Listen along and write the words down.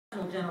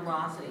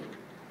generosity,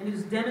 and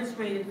whose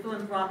demonstrated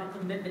philanthropic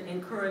commitment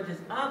encourages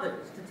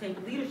others to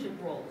take leadership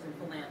roles in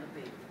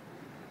philanthropy.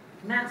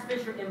 Max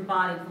Fisher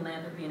embodied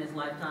philanthropy in his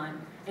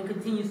lifetime and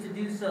continues to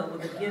do so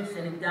with the gifts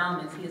and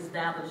endowments he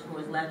established for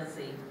his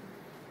legacy.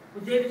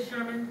 Would David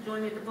Sherman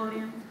join me at the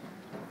podium?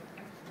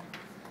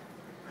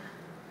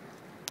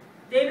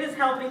 David is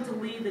helping to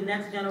lead the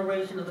next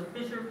generation of the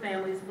Fisher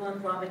family's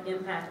philanthropic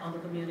impact on the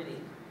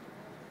community.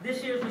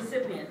 This year's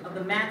recipient of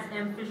the Max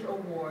M. Fisher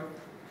Award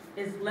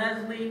is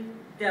Leslie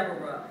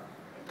Devereaux.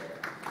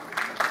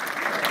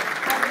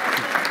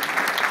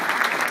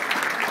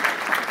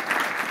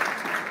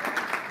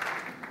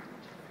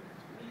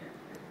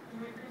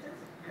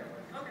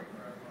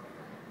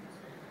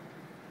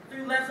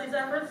 Through Leslie's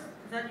efforts,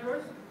 is that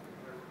yours?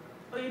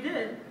 Oh, you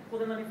did? Well,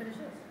 then let me finish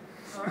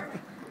this. All right.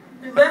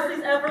 Through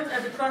Leslie's efforts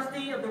as a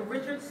trustee of the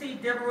Richard C.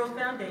 Devereaux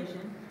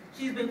Foundation,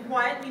 she's been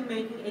quietly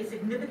making a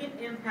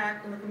significant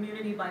impact in the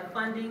community by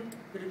funding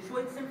the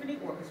Detroit Symphony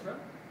Orchestra,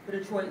 the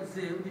Detroit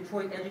Zoo,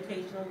 Detroit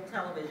Educational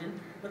Television,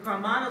 the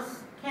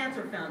Carmanos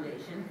Cancer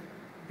Foundation,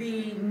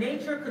 the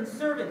Nature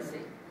Conservancy.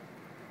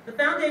 The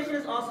foundation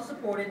has also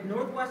supported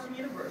Northwestern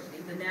University,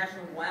 the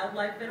National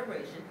Wildlife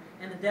Federation,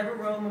 and the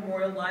Devereaux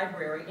Memorial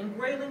Library in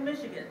Grayling,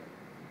 Michigan.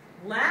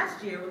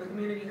 Last year, when the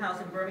community house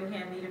in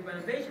Birmingham needed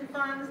renovation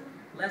funds,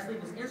 Leslie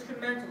was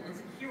instrumental in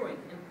securing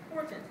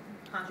important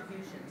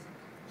contributions.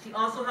 She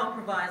also helped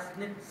provide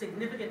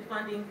significant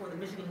funding for the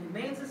Michigan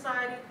Humane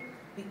Society,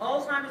 the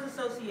Alzheimer's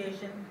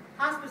Association,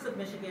 Hospice of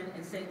Michigan,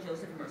 and St.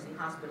 Joseph Mercy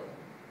Hospital.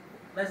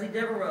 Leslie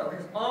Devereaux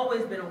has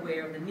always been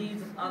aware of the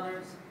needs of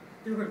others.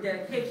 Through her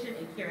dedication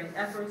and caring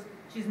efforts,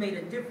 she's made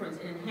a difference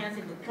in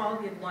enhancing the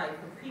quality of life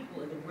for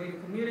people in the greater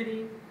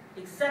community.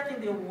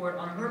 Accepting the award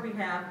on her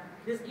behalf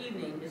this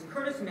evening is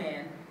Curtis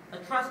Mann, a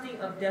trustee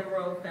of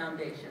Devereaux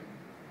Foundation.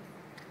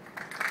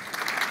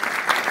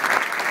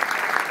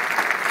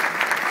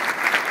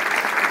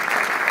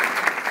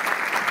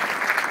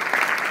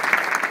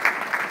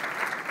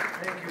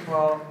 Thank you,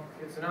 Paul.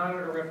 It's an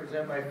honor to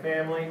represent my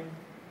family,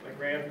 my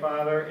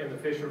grandfather, and the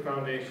Fisher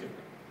Foundation.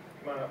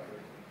 Come on up, please.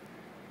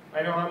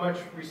 I know how much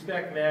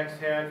respect Max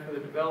had for the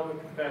development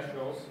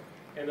professionals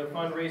and the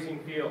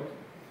fundraising field.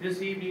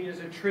 This evening is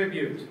a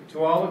tribute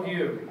to all of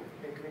you,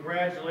 and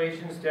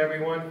congratulations to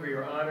everyone for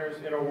your honors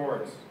and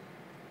awards.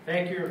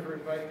 Thank you for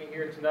inviting me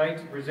here tonight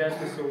to present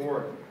this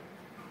award.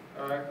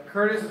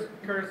 Curtis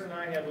and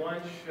I had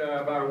lunch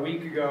about a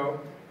week ago,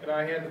 and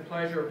I had the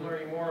pleasure of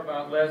learning more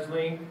about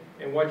Leslie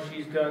and what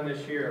she's done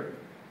this year.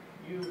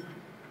 You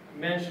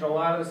mentioned a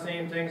lot of the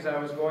same things I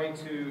was going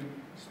to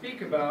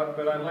speak about,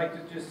 but I'd like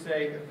to just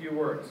say a few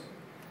words.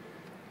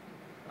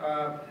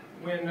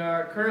 When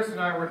Curtis and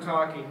I were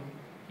talking,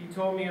 he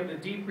told me of the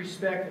deep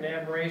respect and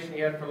admiration he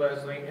had for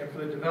Leslie and for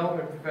the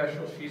development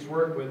professionals she's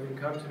worked with and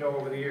come to know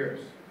over the years.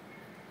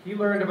 I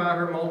learned about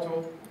her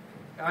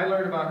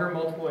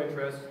multiple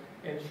interests,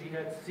 and she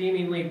had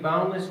seemingly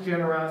boundless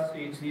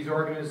generosity to these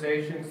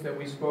organizations that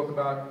we spoke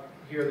about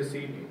here this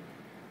evening.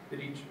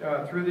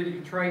 Through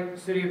the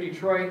city of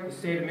Detroit, the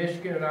state of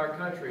Michigan, and our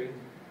country,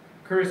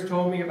 Curtis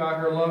told me about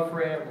her love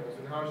for animals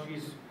and how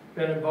she's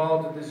been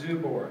involved with the zoo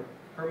board,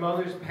 her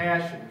mother's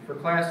passion for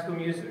classical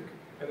music,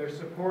 and their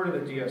support of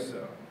the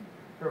DSO.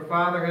 Her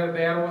father had a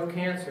battle with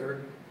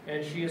cancer,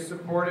 and she has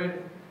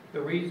supported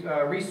the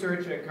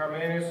research at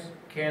Carmanos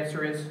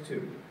Cancer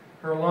Institute.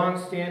 Her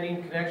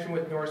long-standing connection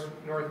with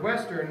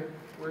Northwestern,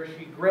 where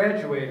she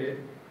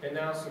graduated and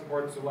now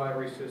supports the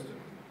library system.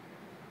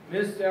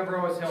 Ms.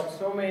 Devereaux has helped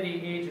so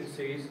many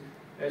agencies,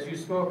 as you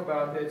spoke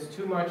about, that it's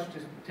too much to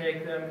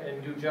take them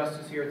and do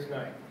justice here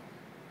tonight.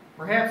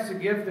 Perhaps the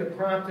gift that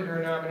prompted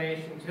her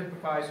nomination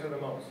typifies her the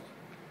most.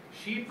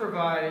 She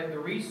provided the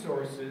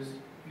resources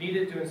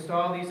needed to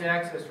install these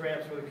access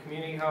ramps for the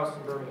community house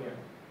in Birmingham.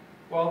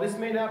 While this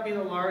may not be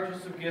the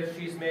largest of gifts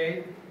she's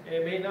made, and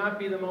it may not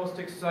be the most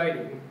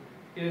exciting,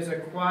 it is a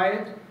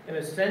quiet and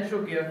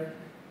essential gift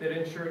that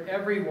ensured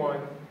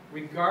everyone,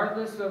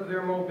 regardless of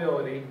their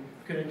mobility,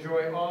 could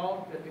enjoy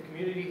all that the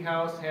community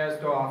house has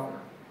to offer.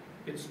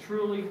 It's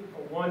truly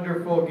a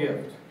wonderful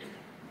gift.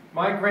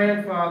 My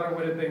grandfather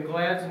would have been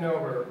glad to know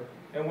her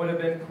and would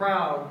have been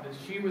proud that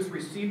she was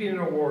receiving an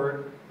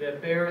award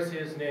that bears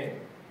his name.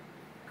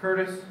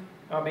 Curtis,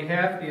 on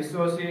behalf of the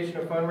Association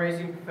of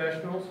Fundraising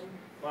Professionals,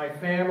 my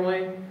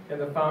family,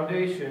 and the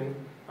foundation,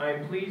 I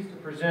am pleased to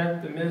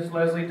present to Ms.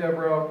 Leslie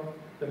Devereaux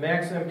the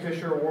Max M.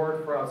 Fisher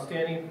Award for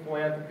Outstanding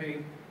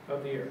Philanthropy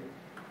of the Year.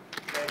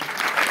 Thank you.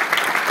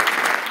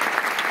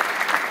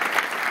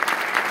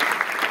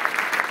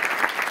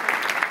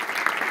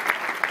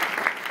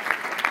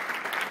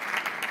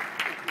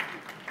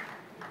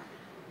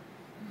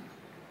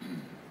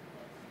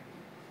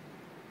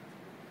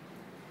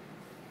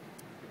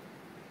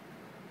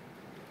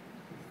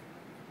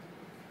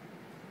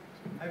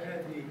 I've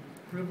had the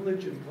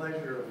privilege and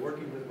pleasure of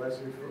working with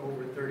Leslie for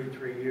over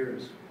 33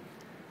 years.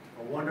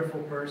 A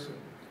wonderful person.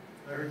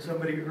 I heard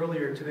somebody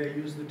earlier today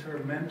use the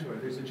term mentor.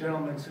 There's a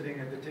gentleman sitting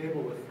at the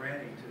table with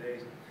Franny today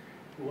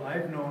who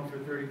I've known for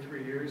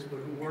 33 years, but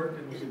who worked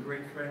and was a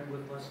great friend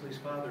with Leslie's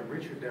father,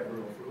 Richard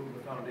Devereaux, for whom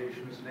the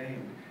foundation is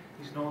named.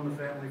 He's known the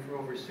family for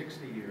over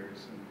 60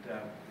 years and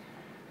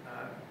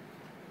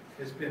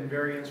has been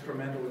very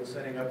instrumental in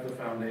setting up the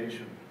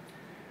foundation.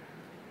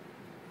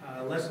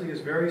 Leslie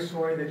is very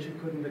sorry that she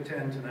couldn't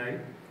attend tonight.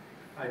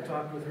 I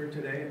talked with her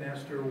today and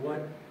asked her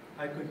what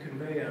I could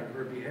convey on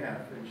her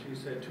behalf, and she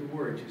said 2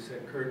 words. She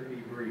said, "Kurt, be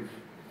brief."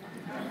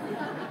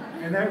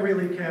 And that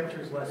really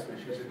captures Leslie.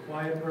 She's a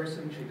quiet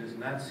person. She does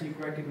not seek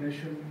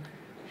recognition.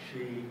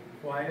 She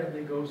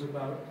quietly goes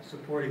about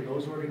supporting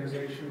those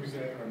organizations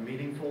that are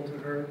meaningful to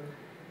her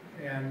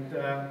and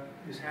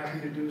is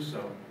happy to do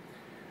so.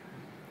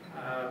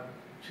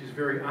 She's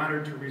very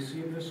honored to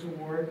receive this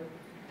award.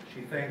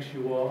 She thanks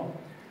you all.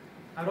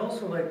 I'd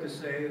also like to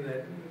say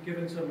that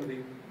given some of the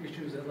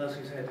issues that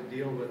Leslie's had to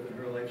deal with in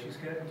her life, she's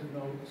gotten to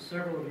know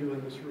several of you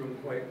in this room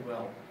quite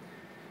well.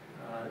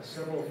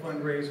 Several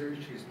fundraisers,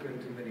 she's been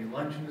to many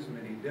luncheons,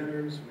 many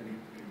dinners, many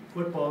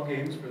football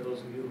games, for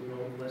those of you who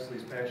know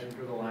Leslie's passion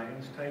for the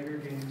Lions, Tiger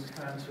games,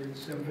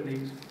 concerts,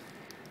 symphonies.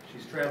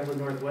 She's traveled to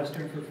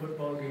Northwestern for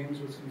football games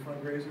with some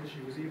fundraisers.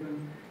 She was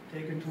even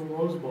taken to a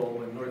Rose Bowl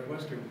when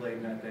Northwestern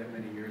played not that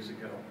many years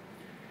ago.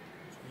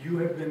 You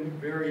have been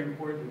very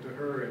important to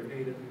her and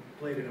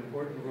played an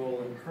important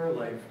role in her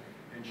life,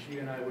 and she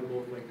and I would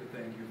both like to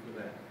thank you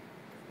for that.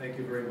 Thank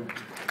you very much.